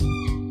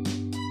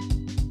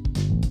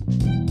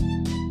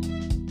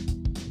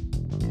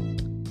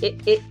You're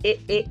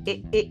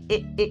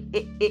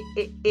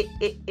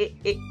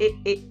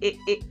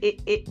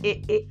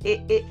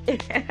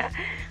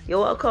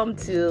welcome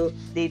to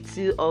day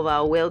 2 of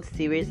our Wealth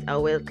series,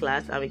 our Wealth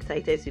class. I'm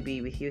excited to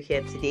be with you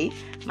here today.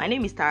 My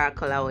name is Tara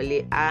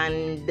Kolawole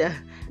and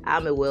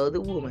I'm a wealthy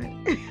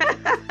woman.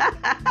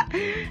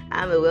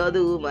 I'm a wealthy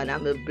woman.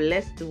 I'm a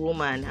blessed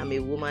woman. I'm a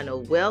woman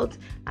of wealth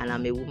and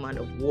I'm a woman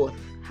of worth.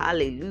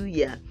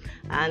 Hallelujah.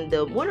 And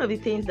one of the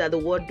things that the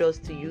word does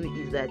to you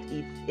is that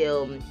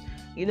it's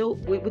we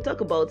talk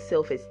about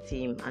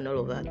self-esteem and all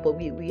of that, but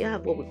we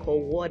have what we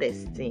call word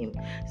esteem.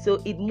 So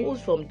it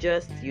moves from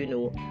just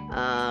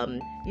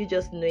you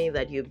just knowing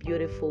that you're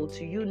beautiful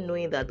to you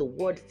knowing that the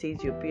word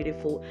says you're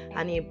beautiful,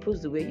 and it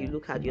improves the way you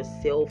look at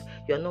yourself.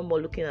 You're no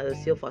more looking at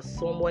yourself as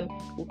someone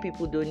who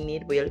people don't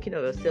need, but you're looking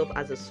at yourself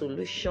as a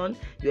solution.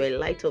 You're a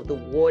light of the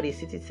world, a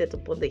city set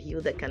upon the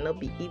hill that cannot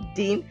be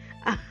hidden.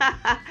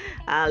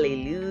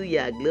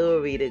 Hallelujah,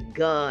 glory to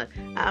God.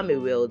 I'm a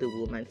wealthy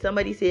woman.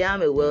 Somebody say,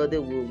 I'm a wealthy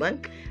woman.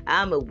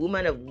 I'm a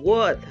woman of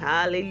worth.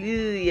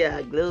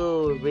 Hallelujah,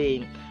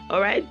 glory.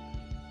 All right,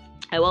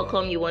 I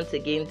welcome you once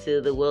again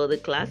to the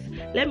World Class.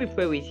 Let me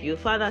pray with you.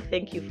 Father,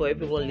 thank you for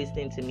everyone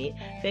listening to me.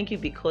 Thank you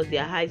because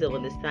their eyes of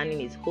understanding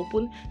is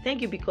open.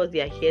 Thank you because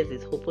their ears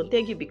is open.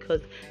 Thank you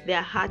because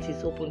their heart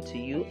is open to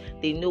you.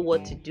 They know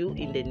what to do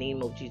in the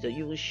name of Jesus.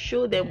 You will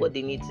show them what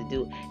they need to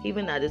do,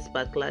 even at this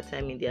particular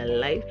time in their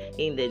life,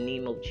 in the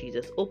name of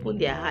Jesus. Open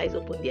their eyes,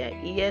 open their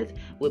ears.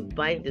 We'll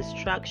bind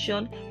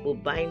distraction. We'll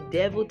bind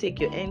devil. Take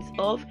your hands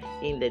off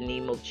in the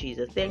name of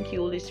Jesus. Thank you,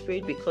 Holy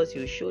Spirit, because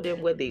you show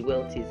them where the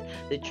wealth is.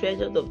 The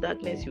treasure of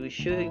darkness, you will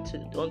show it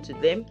unto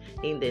them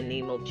in the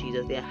name of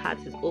Jesus. Their heart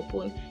is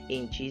open.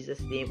 In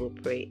Jesus' name we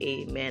pray.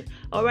 Amen.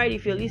 All right,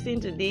 if you're listening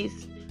to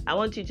this, I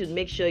want you to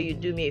make sure you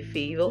do me a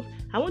favor.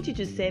 I want you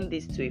to send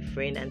this to a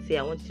friend and say,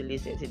 I want you to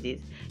listen to this.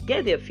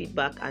 Get their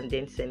feedback and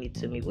then send it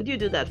to me. Would you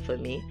do that for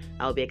me?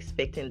 I'll be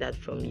expecting that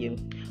from you.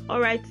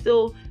 All right,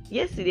 so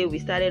yesterday we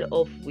started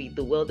off with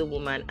the wealthy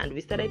woman and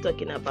we started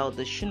talking about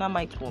the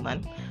Shunammite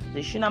woman.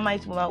 The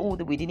Shunammite woman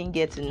who we didn't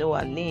get to know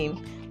her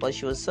name, but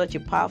she was such a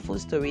powerful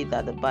story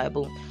that the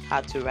Bible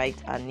had to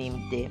write her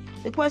name there.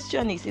 The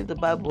question is, if the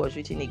Bible was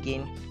written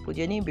again, would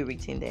your name be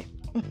written there?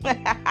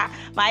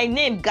 My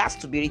name got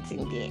to be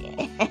written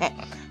there.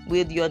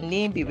 Will your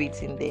name be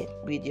written there?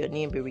 Will your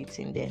name be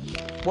written there?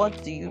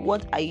 What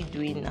are you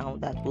doing now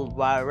that will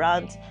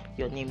warrant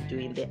your name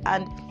doing there?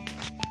 And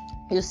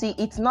you see,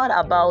 it's not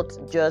about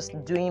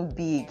just doing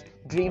big,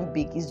 dream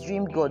big. It's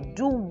dream God.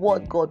 Do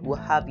what God will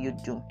have you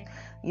do.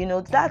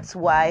 That's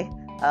why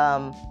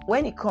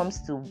when it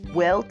comes to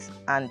wealth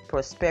and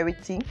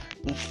prosperity,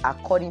 it's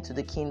according to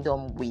the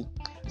kingdom way.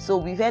 So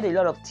we've had a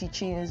lot of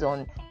teachings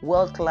on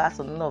world class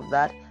and all of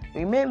that.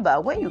 Remember,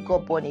 when you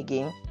got born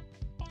again,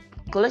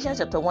 Colossians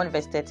chapter 1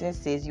 verse 13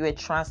 says you were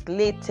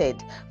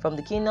translated from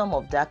the kingdom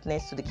of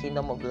darkness to the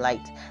kingdom of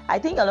light. I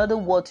think another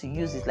word to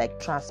use is like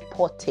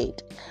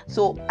transported.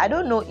 So I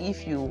don't know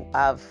if you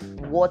have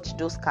watched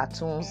those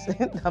cartoons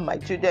that my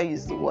children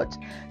used to watch.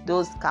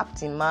 Those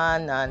Captain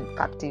Man and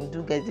Captain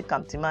Do, is it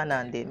Captain Man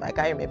and then I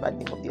can't remember the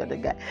name of the other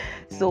guy.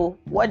 So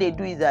what they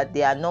do is that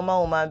they are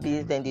normal human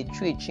beings, then they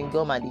chew a chewing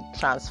gum and they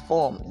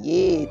transform.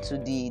 They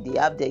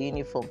have their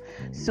uniform.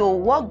 So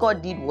what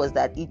God did was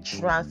that He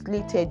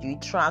translated you,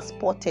 it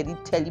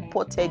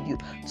teleported you,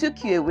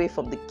 took you away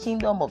from the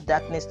kingdom of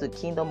darkness to the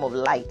kingdom of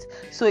light.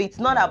 So it's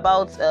not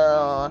about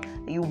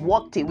you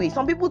walked away.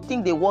 Some people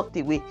think they walked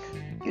away.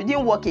 You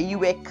didn't walk away, you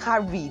were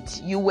carried,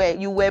 you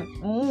were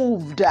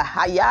moved.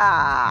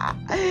 Haya,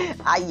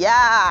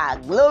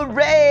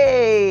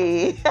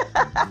 glory.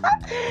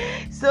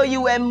 So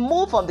you were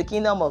moved from the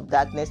kingdom of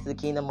darkness to the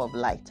kingdom of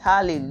light.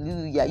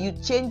 Hallelujah. You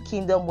changed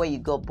kingdom when you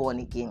got born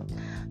again.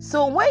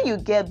 So when you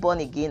get born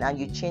again and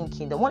you change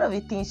kingdom, one of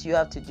the things you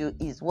have to do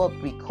is what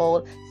we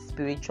call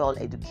spiritual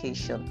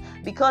education.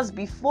 Because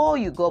before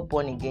you got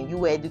born again, you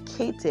were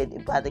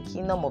educated by the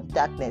kingdom of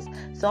darkness.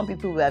 Some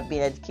people have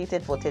been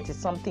educated for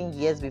 30-something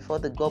years before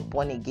they got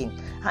born again.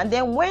 And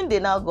then when they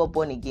now got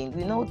born again,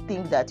 we don't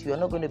think that you are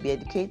not going to be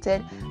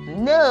educated.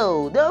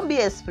 No, don't be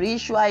a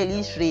spiritual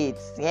illiterate.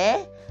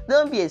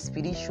 Don't be a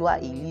spiritual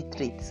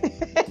illiterate.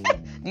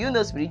 Do you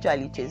know spiritual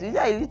illiterate?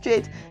 Spiritual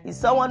illiterate is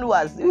someone who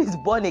is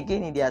born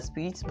again in their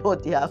spirit,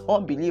 but they are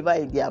unbeliever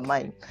in their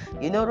mind.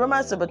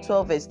 Romans chapter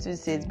 12 verse 2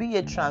 says, be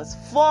ye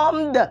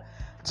transformed.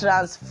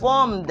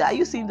 Are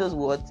you seeing those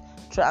words?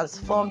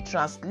 Transformed,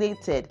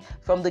 translated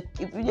from the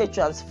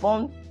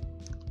transformed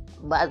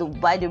by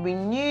the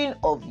renewing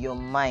of your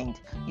mind.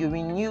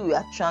 You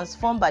are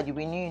transformed by the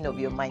renewing of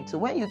your mind. So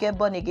when you get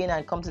born again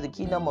and come to the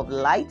kingdom of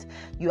light,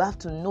 you have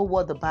to know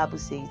what the Bible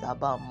says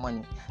about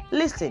money.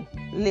 Listen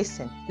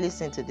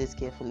to this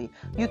carefully.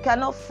 You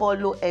cannot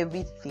follow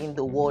everything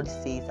the world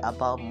says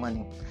about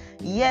money.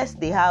 Yes,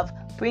 they have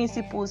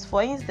principles.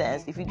 For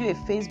instance, if you do a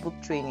Facebook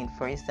training,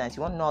 for instance,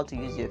 you want to know how to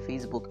use your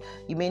Facebook,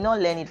 you may not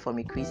learn it from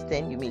a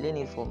Christian, you may learn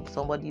it from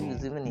somebody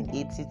who's even in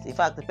 80s. In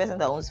fact, the person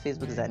that owns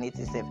Facebook is an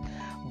 87.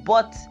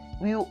 But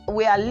we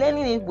are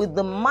learning it with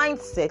the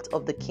mindset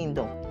of the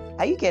kingdom.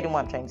 Are you getting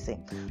what I'm trying to say?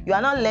 You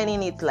are not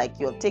learning it like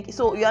you're taking.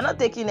 So you are not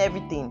taking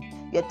everything.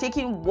 You're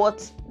taking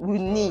what you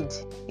need.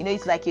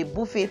 It's like a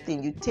buffet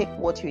thing. You take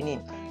what you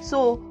need.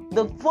 So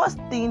the first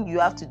thing you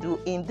have to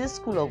do in this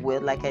school of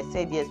wealth, like I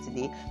said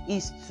yesterday,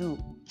 is to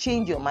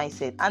change your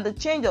mindset. And the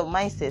change of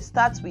mindset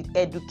starts with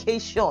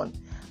education.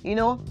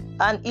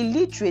 An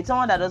illiterate,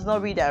 someone that does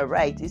not read and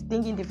write, is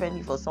thinking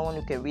differently for someone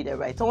who can read and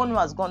write. Someone who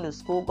has gone to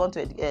school, gone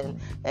to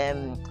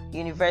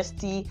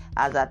university,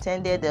 has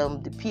attended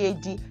the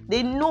PhD,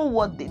 they know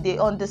what they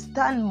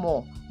understand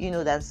more,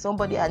 than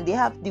somebody, and they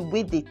have the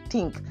way they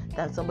think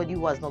than somebody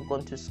who has not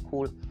gone to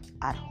school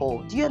at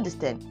all. Do you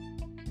understand?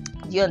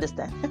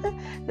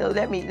 So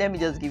let me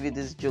just give you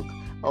this joke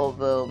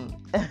of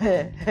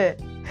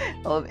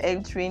of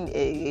entering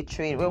a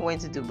train. When we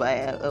went to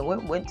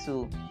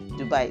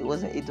Dubai,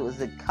 it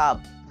was a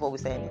cab before we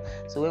signed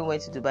it. So when we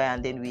went to Dubai,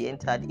 and then we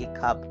entered a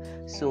cab.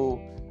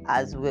 So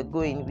as we're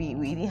going, we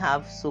didn't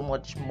have so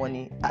much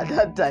money at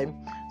that time.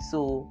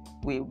 So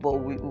we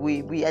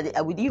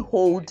didn't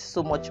hold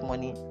so much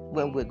money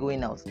when we're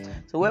going out.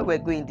 So when we're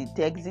going, the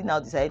taxi now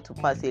decided to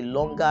pass a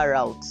longer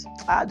route.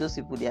 Those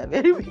people, they are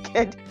very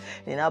wicked.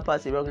 They now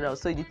pass a longer route.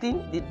 So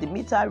the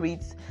meter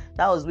reads,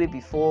 that was way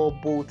before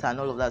Bolt and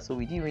all of that. So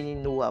we didn't really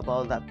know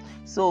about that.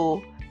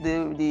 So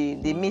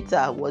the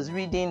meter was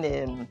reading,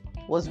 and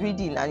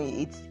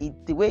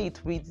the way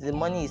it reads, the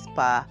money is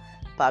per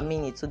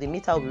minute. So the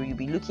meter will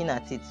be looking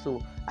at it.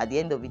 So at the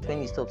end of it, when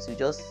it stops,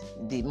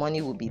 the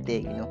money will be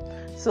there,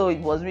 So it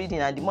was reading,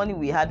 and the money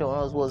we had on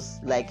us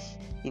was like,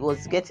 it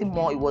was getting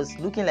more. It was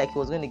looking like it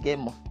was going to get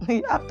more.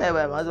 After a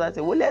while, my husband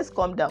said, well, let's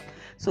calm down.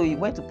 So he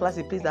went to place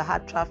that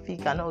had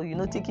traffic and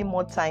all, taking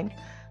more time.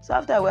 So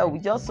after a while, we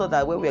just saw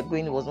that where we were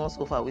going, it was not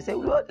so far. We said,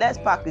 well, let's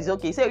park. It's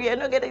okay. He said, we are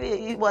not getting it.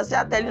 He was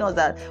just telling us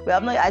that we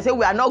have not. I said,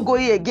 we are not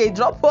going again.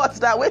 Drop us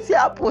now. What's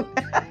happen?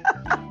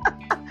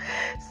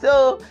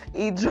 So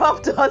he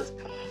dropped us.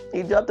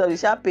 We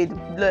sharp paid.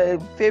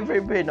 The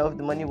favorite brain of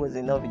the money was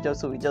enough. We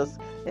just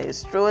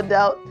strolled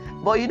out.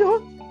 But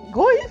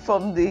going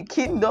from the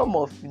kingdom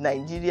of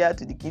Nigeria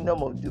to the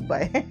kingdom of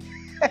Dubai.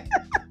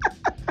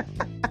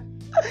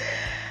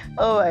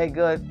 Oh my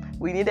God,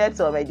 we needed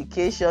some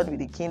education with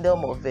the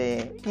kingdom of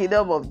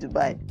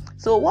Dubai.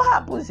 So what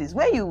happens is,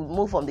 when you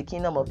move from the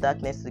kingdom of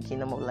darkness to the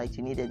kingdom of light,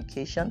 you need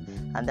education,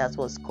 and that's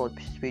what's called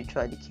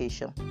spiritual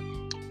education.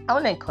 I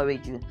want to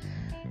encourage you,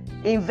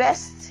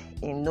 invest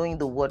in knowing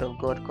the word of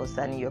God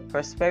concerning your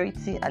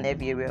prosperity and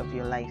every area of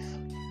your life.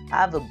 I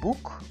have a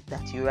book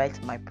that you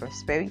write, My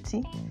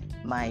Prosperity,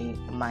 my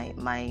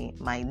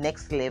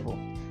next level.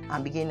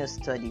 I'm beginning to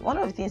study. One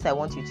of the things I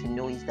want you to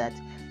know is that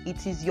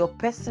it is your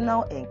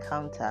personal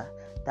encounter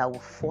that will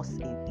force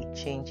a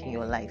change in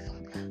your life.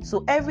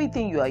 So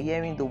everything you are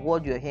hearing, the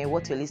word you're hearing,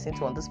 what you're listening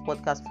to on this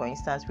podcast, for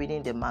instance,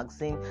 reading the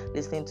magazine,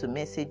 listening to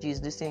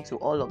messages, listening to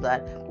all of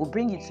that, will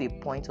bring you to a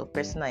point of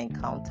personal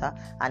encounter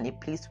and a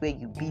place where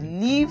you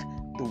believe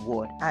the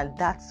word, and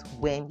that's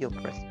when your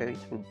prosperity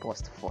will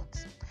burst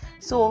forth.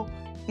 So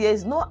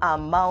there's no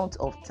amount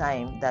of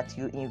time that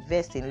you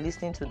invest in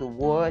listening to the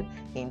word,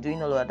 in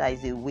doing all of that,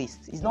 is a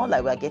waste. It's not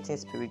like we're getting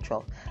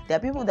spiritual. There are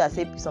people that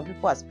say some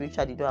people are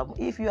spiritual, they don't have.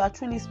 If you are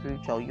truly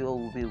spiritual, you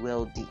will be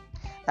wealthy.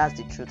 That's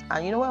the truth.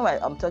 And when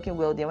I'm talking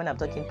wealthy, when I'm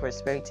talking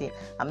prosperity,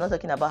 I'm not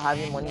talking about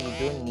having money you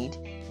don't need.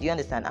 Do you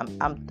understand?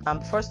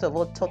 I'm first of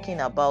all talking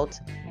about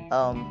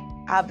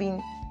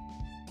having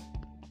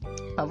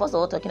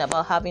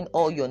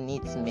all your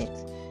needs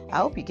met. I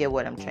hope you get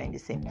what I'm trying to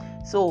say.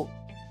 So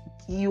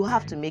you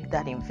have to make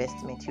that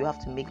investment.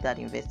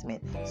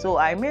 So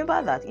I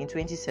remember that in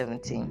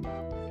 2017.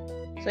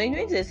 So in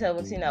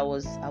 2017, I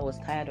was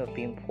tired of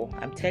being poor.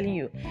 I'm telling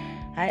you,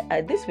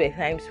 these were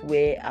times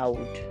where I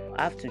would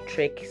have to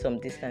trek some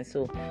distance.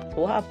 So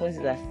what happens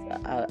is that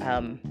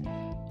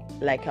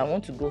I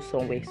want to go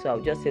somewhere. So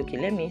I'll just say, okay,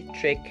 let me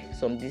trek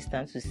some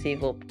distance to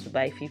save up to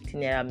buy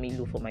 15 naira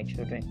Milo for my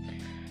children.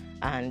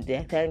 And there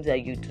are times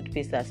that your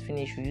toothpaste has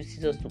finished, you use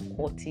scissors to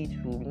cut it.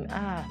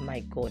 My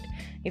God.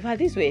 In fact,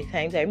 these were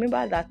times, I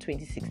remember that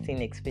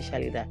 2016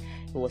 especially, that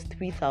it was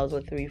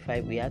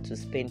 3,035 we had to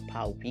spend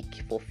per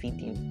week for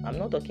feeding. I'm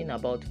not talking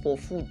about for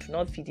food,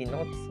 not feeding,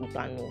 not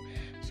no.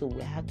 So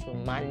we had to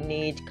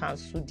manage,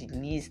 cancel the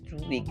list, do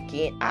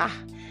again.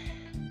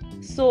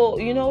 So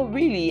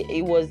really,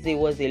 it was a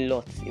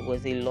lot.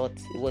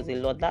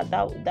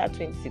 That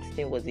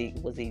 2016 was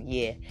a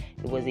year.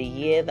 It was a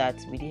year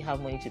that we didn't have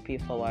money to pay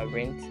for our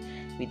rent.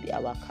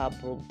 Our car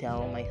broke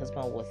down. My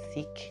husband was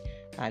sick,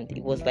 and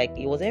it was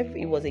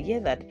a year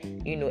that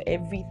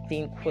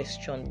everything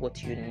questioned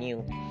what you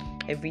knew.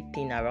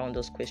 Everything around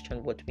us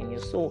questioned what we knew.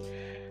 So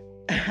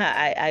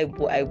I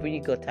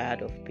really got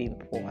tired of being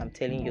poor. I'm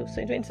telling you.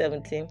 So in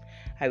 2017,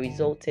 I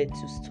resorted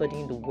to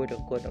studying the Word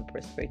of God on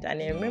prosperity.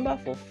 And I remember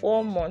for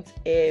 4 months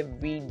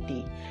every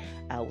day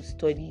I would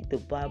study the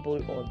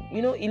Bible on,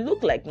 it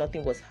looked like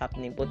nothing was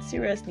happening, but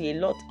seriously, a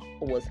lot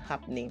was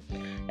happening.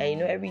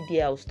 And, every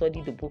day I would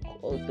study the book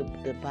of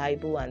the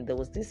Bible, and there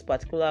was this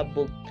particular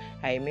book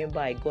I remember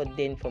I got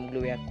then from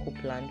Gloria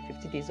Copeland,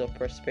 50 Days of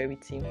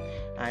Prosperity,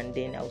 and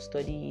then I would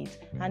study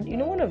it. And,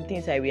 one of the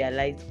things I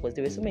realized was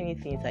there were so many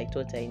things I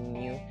thought I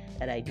knew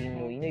that I didn't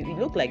know. It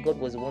looked like God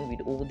was the one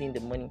withholding the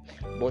money,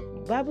 but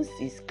the Bible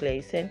is clear.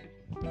 It said,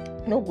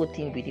 no good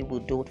thing will He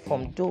withhold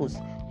from those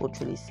who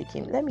truly seek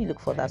Him. Let me look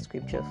for that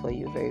scripture for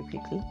you very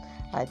quickly.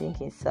 I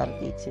think in Psalm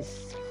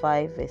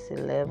 85 verse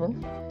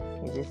 11.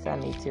 Is it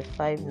Psalm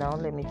 85 now?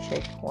 Let me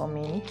check 1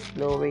 minute.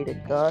 Glory to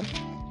God.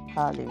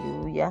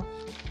 Hallelujah.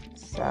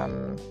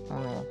 Psalm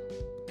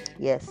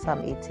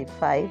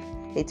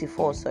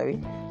 84,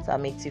 sorry.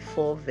 Psalm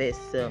 84 verse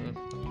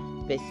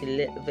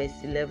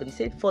 11. He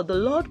said, for the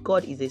Lord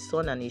God is a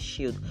sun and a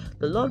shield.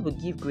 The Lord will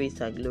give grace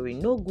and glory.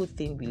 No good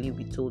thing will He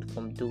withhold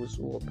from those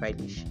who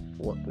uprightly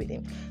walk with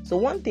Him. So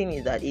one thing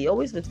is that it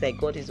always looks like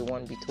God is the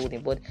one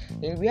withholding, but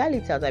in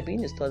reality, as I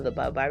began to study the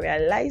Bible, I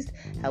realized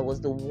I was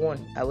the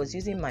one. I was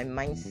using my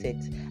mindset.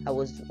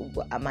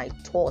 My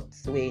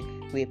thoughts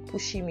were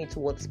pushing me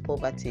towards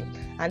poverty,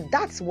 and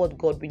that's what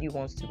God really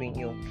wants to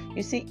renew.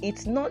 You see,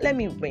 it's not. Let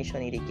me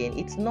mention it again.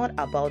 It's not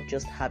about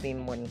just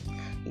having money.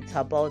 It's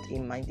about a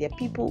mind. There are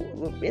people.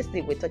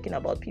 Yesterday we're talking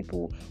about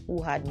people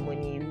who had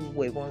money, who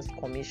were once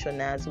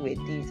commissioners, who were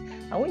these,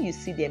 and when you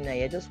see them now,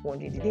 you're just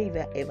wondering, did they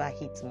ever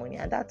hit money?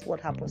 And that's what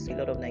happens to a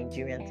lot of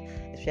Nigerians,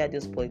 especially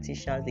those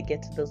politicians. They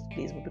get to those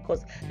places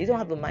because they don't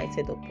have a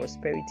mindset of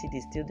prosperity.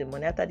 They steal the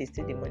money. After they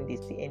steal the money, they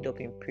still end up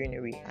in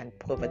penury and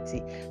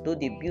poverty. Though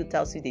they built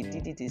houses, they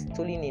did it, is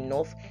stolen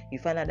enough, you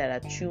find out that our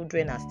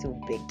children are still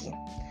begging.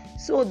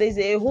 So there's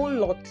a whole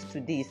lot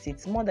to this.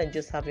 It's more than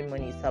just having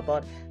money. It's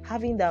about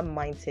having that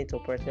mindset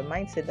of the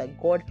mindset that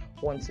God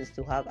wants us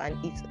to have, and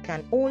it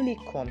can only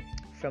come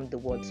from the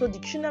word. So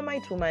the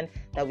Shunammite woman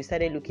that we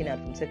started looking at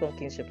from 2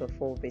 Kings chapter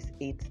 4 verse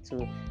 8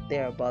 to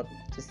thereabout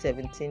to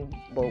 17,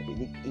 but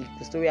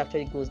the story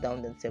actually goes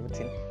down to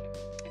 17.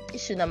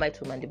 Shunammite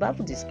woman, the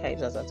Bible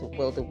describes us as a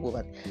wealthy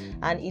woman,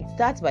 and it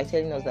starts by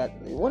telling us that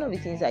one of the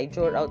things I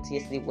drew out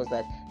yesterday was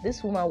that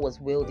this woman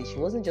was wealthy. She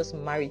wasn't just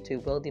married to a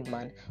wealthy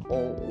man,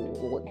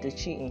 or did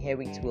she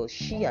inherit wealth.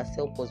 She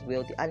herself was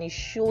wealthy, and it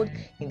showed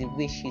in the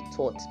way she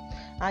thought.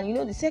 And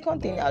the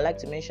second thing I'd like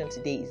to mention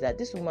today is that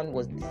this woman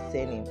was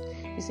discerning.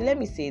 You see, let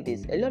me say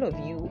this: a lot of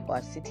you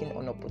are sitting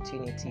on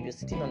opportunity, you're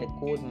sitting on a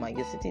gold mine,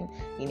 you're sitting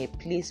in a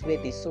place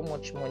where there's so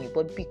much money,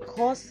 but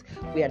because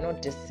we are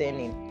not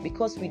discerning,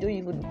 because we don't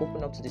even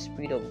open up to the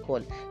Spirit of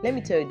God, let me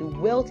tell you, the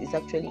wealth is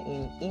actually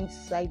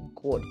inside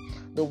God.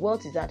 The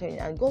wealth is actually,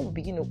 and God will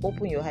begin to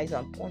open your eyes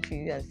and point to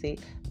you and say,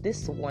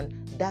 this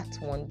one, that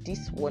one,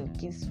 this one,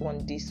 this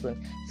one, this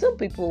one. Some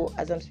people,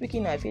 as I'm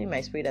speaking now, I feel in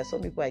my spirit that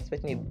some people are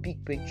expecting a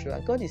big breakthrough,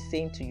 and God is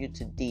saying to you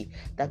today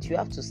that you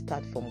have to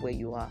start from where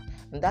you are,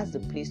 and that's the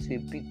place to a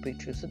big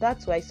breakthrough. So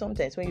that's why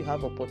sometimes when you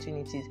have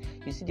opportunities,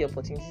 you see the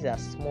opportunities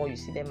as small, you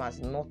see them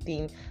as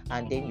nothing,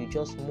 and then you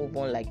just move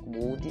on like,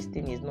 whoa, this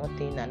thing is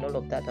nothing, and all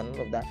of that and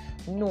all of that.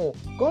 No,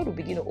 God will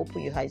begin to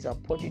open your eyes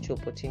and point you to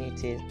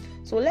opportunities.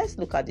 So let's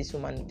look at this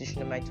woman, the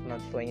Shunammite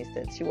woman, for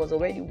instance. She was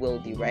already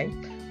wealthy, right?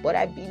 But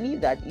I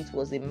believe that it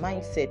was a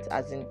mindset,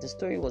 as in the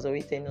story was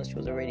already telling us she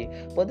was already.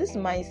 But this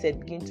mindset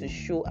began to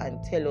show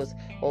and tell us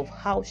of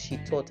how she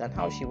thought and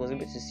how she was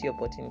able to see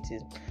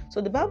opportunities.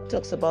 So the Bible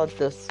talks about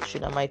this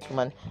Shunammite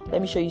woman.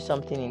 Let me show you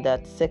something in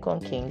that 2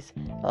 Kings.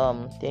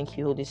 Thank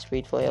you, Holy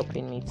Spirit, for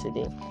helping me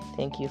today.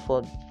 Thank you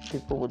for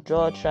people who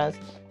draw trans,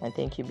 and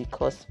thank you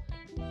because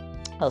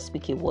I'll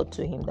speak a word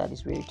to him that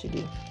is ready to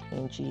do.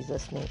 In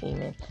Jesus' name,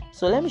 amen.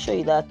 So let me show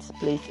you that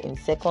place in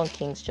 2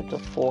 Kings chapter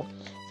 4.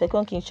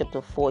 2 Kings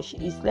chapter 4,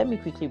 let me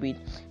quickly read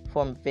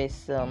from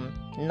verse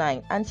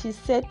 9. And she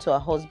said to her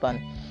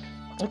husband,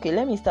 okay,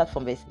 let me start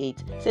from verse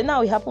 8. So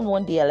now it happened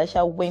one day,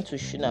 Elisha went to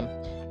Shunem,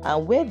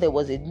 and where there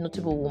was a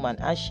notable woman,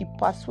 and she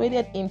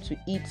persuaded him to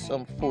eat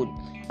some food.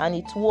 And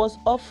it was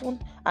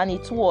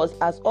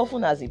as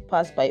often as he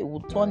passed by, he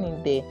would turn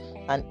in there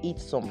and eat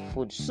some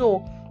food.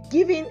 So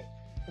giving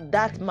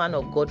that man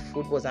of God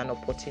food was an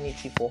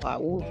opportunity for her.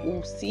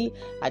 We'll see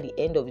at the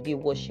end of the day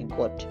what she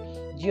got.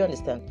 Do you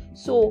understand?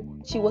 So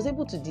she was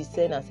able to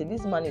discern and say,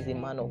 this man is a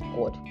man of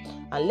God,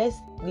 and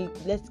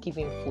let's give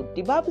him food.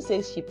 The Bible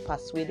says she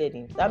persuaded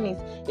him. That means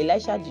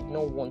Elisha did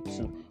not want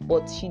to,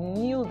 but she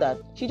knew that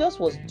she just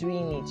was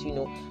doing it,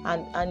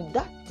 and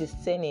that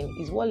discerning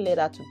is what led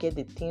her to get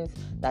the things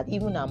that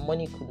even her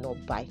money could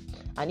not buy,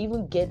 and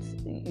even get,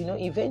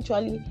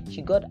 eventually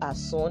she got her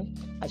son,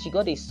 and she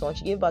got a son.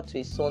 She gave birth to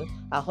a son.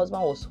 Her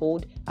husband was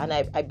old, and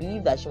I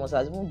believe that she must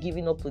have even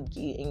given up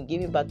in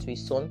giving birth to a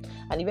son,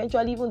 and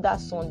eventually even that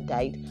son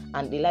died,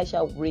 and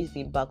Elisha raised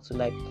him back to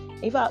life.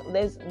 In fact,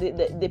 there's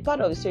the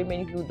part of the story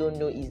many people don't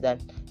know is that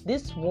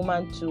this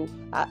woman too,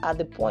 at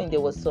the point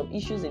there was some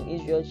issues in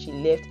Israel, she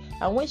left,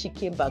 and when she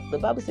came back, the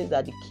Bible says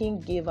that the king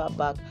gave her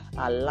back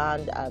her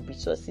land, her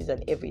resources,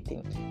 and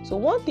everything. So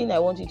one thing I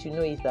want you to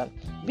know is that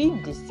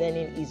being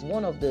discerning is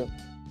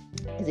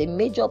a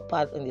major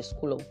part in the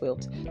school of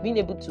wealth. Being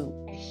able to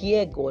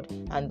hear God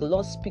and the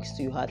Lord speaks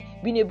to your heart,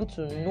 being able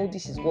to know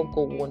this is what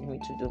God wants me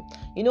to do.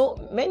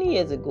 Many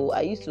years ago,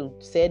 I used to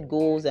set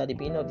goals at the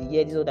beginning of the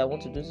year. This is what I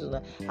want to do. This is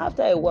what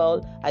After a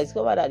while, I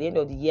discovered at the end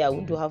of the year, I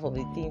wouldn't do half of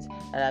the things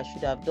that I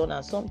should have done,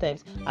 and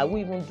sometimes I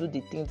wouldn't even do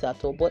the things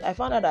at all. But I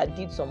found out I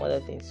did some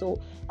other things.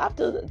 So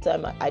after the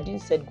time, I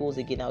didn't set goals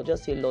again. I'll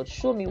just say, Lord,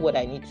 show me what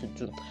I need to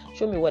do.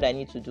 Show me what I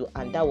need to do,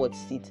 and that was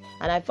it.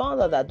 And I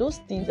found out that those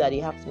things that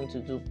He asked me to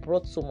do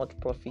brought so much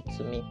profit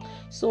to me.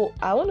 So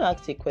I want to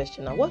ask you a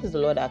question now. What is the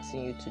Lord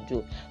asking you to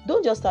do?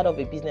 Don't just start up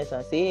a business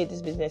and say, hey,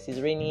 this business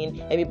is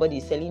raining, everybody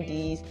is selling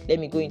this, let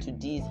me go into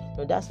this.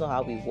 No, that's not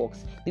how it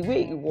works. The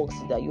way it works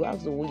is that you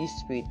ask the Holy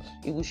Spirit.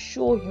 It will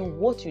show you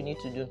what you need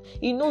to do.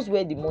 He knows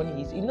where the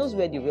money is. He knows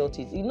where the wealth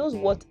is. He knows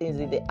what is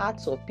in the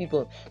hearts of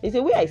people. There's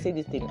a way I say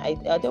this thing. I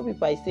tell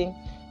people, I say,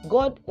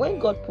 when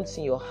God puts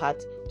in your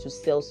heart to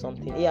sell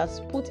something, He has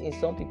put in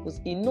some people's,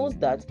 He knows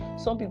that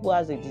some people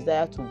has a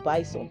desire to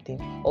buy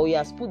something, or He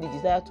has put the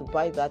desire to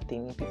buy that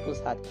thing in people's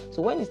heart.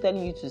 So when He's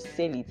telling you to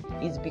sell it,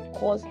 it's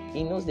because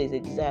He knows there's a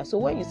desire. So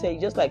when you say,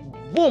 just like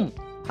boom,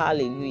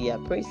 hallelujah,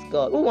 praise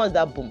God. Who wants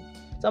that boom?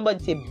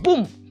 Somebody say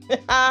boom.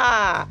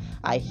 I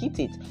hit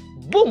it.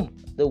 Boom,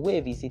 the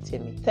wave is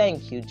hitting me.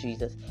 Thank you,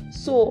 Jesus.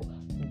 So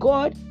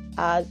God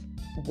has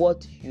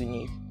what you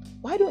need.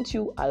 Why don't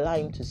you allow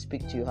Him to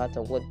speak to your heart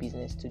on what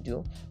business to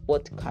do,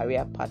 what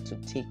career path to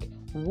take,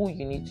 who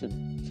you need to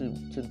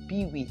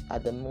be with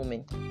at the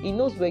moment? He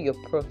knows where your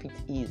profit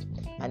is,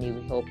 and He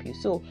will help you.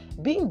 So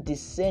being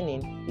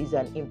discerning is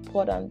an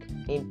important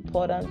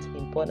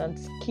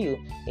skill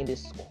in the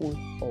school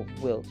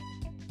of wealth.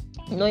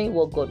 Knowing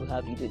what God will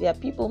have you do. There are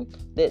people,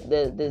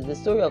 the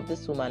story of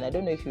this woman, I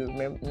don't know if you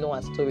know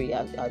her story,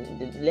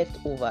 the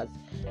leftovers,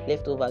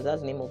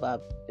 that's the name of her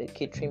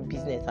catering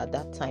business at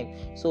that time.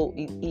 So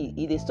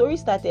the story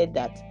started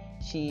that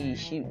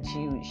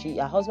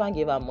her husband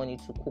gave her money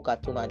to cook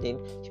at home, and then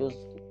she was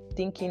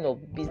thinking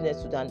of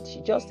business to do, and she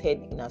just heard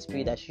in her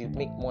spirit that she should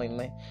make more and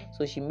more.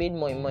 So she made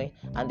more and more,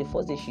 and the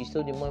first day she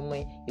sold the more and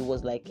more, it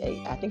was like,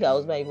 I think her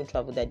husband even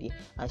traveled that day,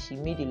 and she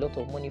made a lot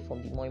of money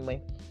from the more and more.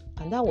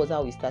 And that was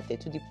how we started,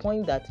 to the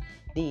point that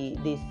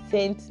they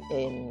sent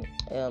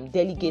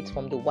delegates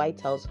from the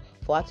White House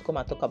for her to come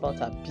and talk about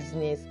her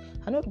business.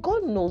 And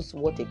God knows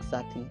what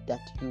exactly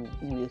that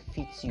will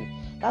fit you.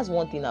 That's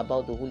one thing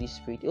about the Holy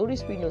Spirit. The Holy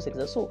Spirit knows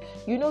exactly. So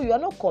you are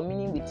not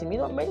communing with Him.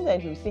 Many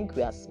times we think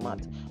we are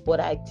smart, but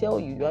I tell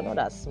you, you are not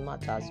as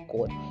smart as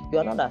God. You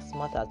are not as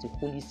smart as the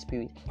Holy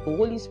Spirit. The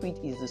Holy Spirit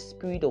is the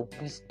spirit of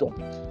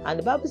wisdom, and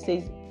the Bible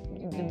says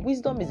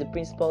wisdom is the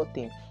principal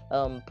thing.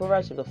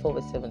 Proverbs chapter 4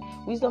 verse 7.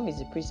 Wisdom is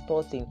the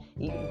principal thing.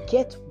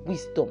 Get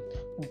wisdom.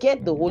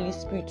 Get the Holy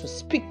Spirit to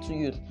speak to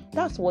you.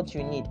 That's what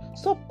you need.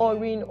 Stop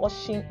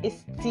ushing,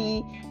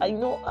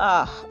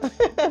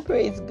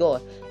 praise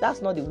God.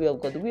 That's not the way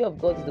of God. The way of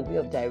God is the way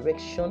of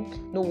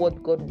direction. Know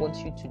what God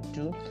wants you to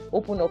do.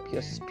 Open up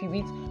your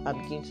spirit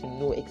and begin to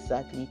know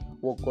exactly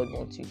what God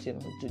wants you to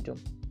do.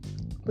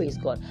 Praise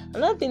God.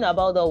 Another thing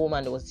about that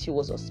woman was she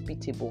was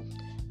hospitable.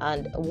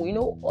 And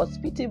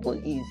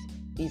hospitable is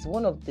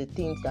one of the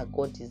things that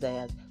God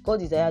desires.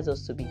 God desires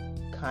us to be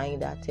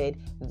kind-hearted,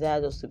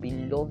 desires us to be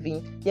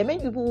loving. There are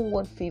many people who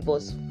want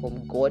favors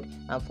from God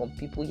and from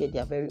people, yet they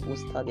are very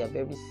hostile, they are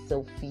very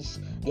selfish,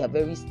 they are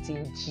very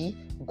stingy.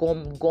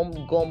 Gum.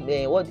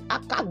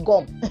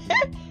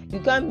 You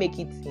can't make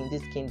it in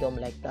this kingdom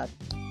like that.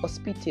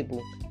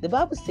 Hospitable. The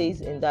Bible says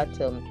in that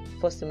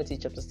 1 Timothy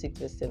chapter 6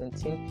 verse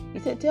 17,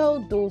 it said,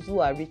 tell those who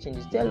are rich in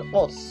this, tell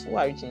us who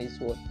are rich in this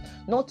world,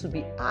 not to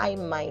be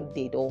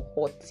high-minded or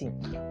haughty,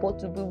 but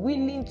to be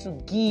willing to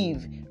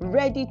give,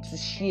 ready to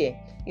share.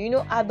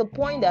 At the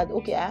point that,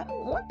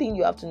 one thing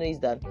you have to know is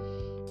that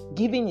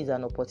giving is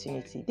an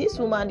opportunity. This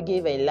woman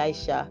gave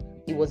Elisha,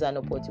 it was an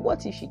opportunity.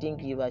 What if she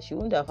didn't give her? She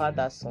wouldn't have had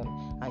that son,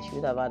 and she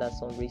would have had that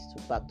son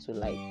raised back to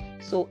life.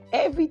 So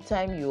every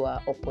time you are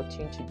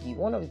opportune to give,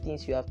 one of the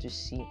things you have to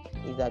see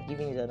is that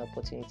giving is an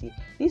opportunity.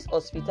 This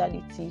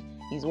hospitality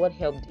is what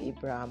helped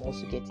Abraham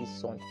also get his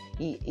son.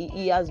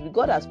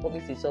 God has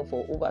promised his son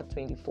for over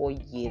 24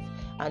 years,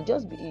 and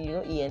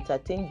he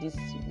entertained these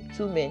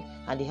two men,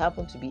 and they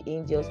happened to be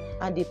angels,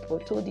 and they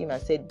told him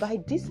and said, by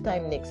this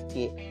time next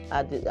year,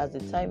 at the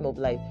time of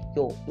life,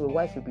 your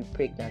wife will be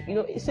pregnant.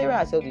 Sarah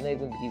herself did not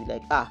even believe,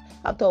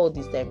 after all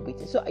this time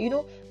waiting. So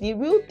the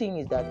real thing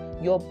is that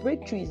your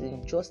breakthrough is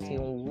in just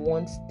in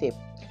one step,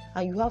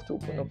 and you have to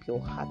open up your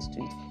heart to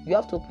it. You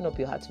have to open up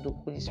your heart to the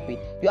Holy Spirit.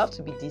 You have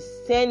to be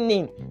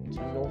discerning to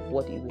know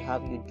what He will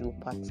have you do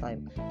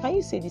part-time. Can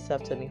you say this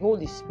after me?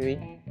 Holy Spirit,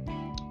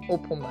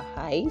 open my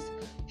eyes,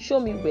 show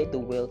me where the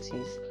wealth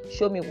is,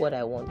 show me what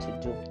I want to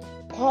do,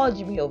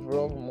 purge me of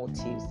wrong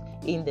motives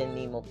in the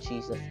name of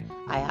Jesus.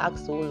 I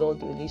ask, oh Lord,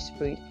 Holy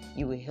Spirit,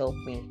 you will help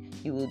me.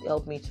 You will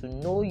help me to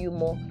know you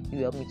more. You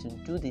will help me to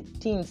do the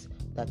things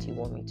that you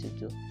want me to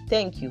do.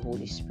 Thank you,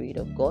 Holy Spirit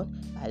of God.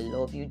 I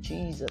love you,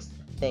 Jesus.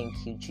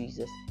 Thank you,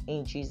 Jesus.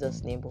 In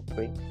Jesus' name we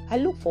pray. I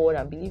look forward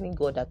and believe in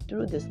God that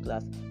through this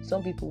class,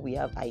 some people will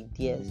have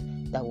ideas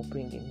that will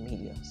bring in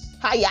millions.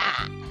 Hiya!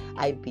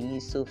 I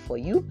believe so for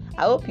you.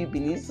 I hope you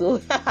believe so.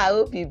 I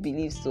hope you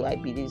believe so. I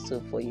believe so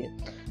for you.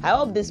 I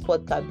hope this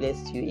podcast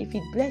blessed you. If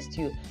it blessed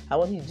you, I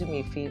want you to do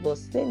me a favor.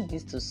 Send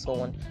this to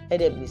someone.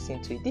 Let them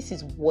listen to it. This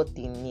is what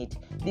they need.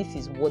 This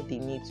is what they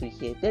need to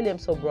hear. Let them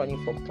stop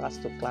running from class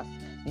to class.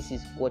 This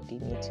is what they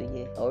need to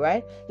hear. All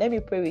right? Let me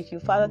pray with you.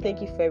 Father,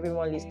 thank you for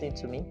everyone listening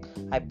to me.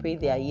 I pray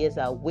their ears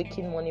are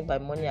waking morning by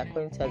morning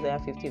according to Isaiah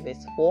 50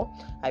 verse 4.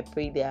 I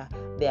pray their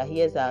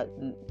ears are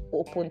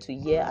open to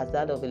hear as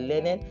that of a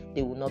learned.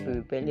 They will not be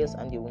rebellious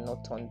and they will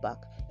not turn back.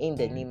 In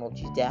the name of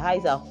Jesus. Their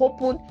eyes are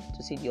open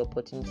to see the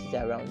opportunities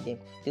around them.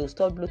 They will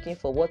stop looking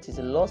for what is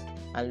lost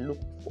and look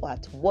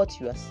at what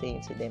you are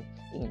saying to them.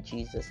 In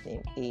Jesus'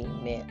 name,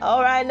 amen.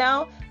 All right,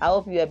 now, I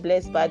hope you are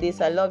blessed by this.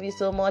 I love you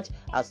so much.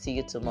 I'll see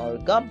you tomorrow.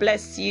 God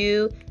bless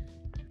you.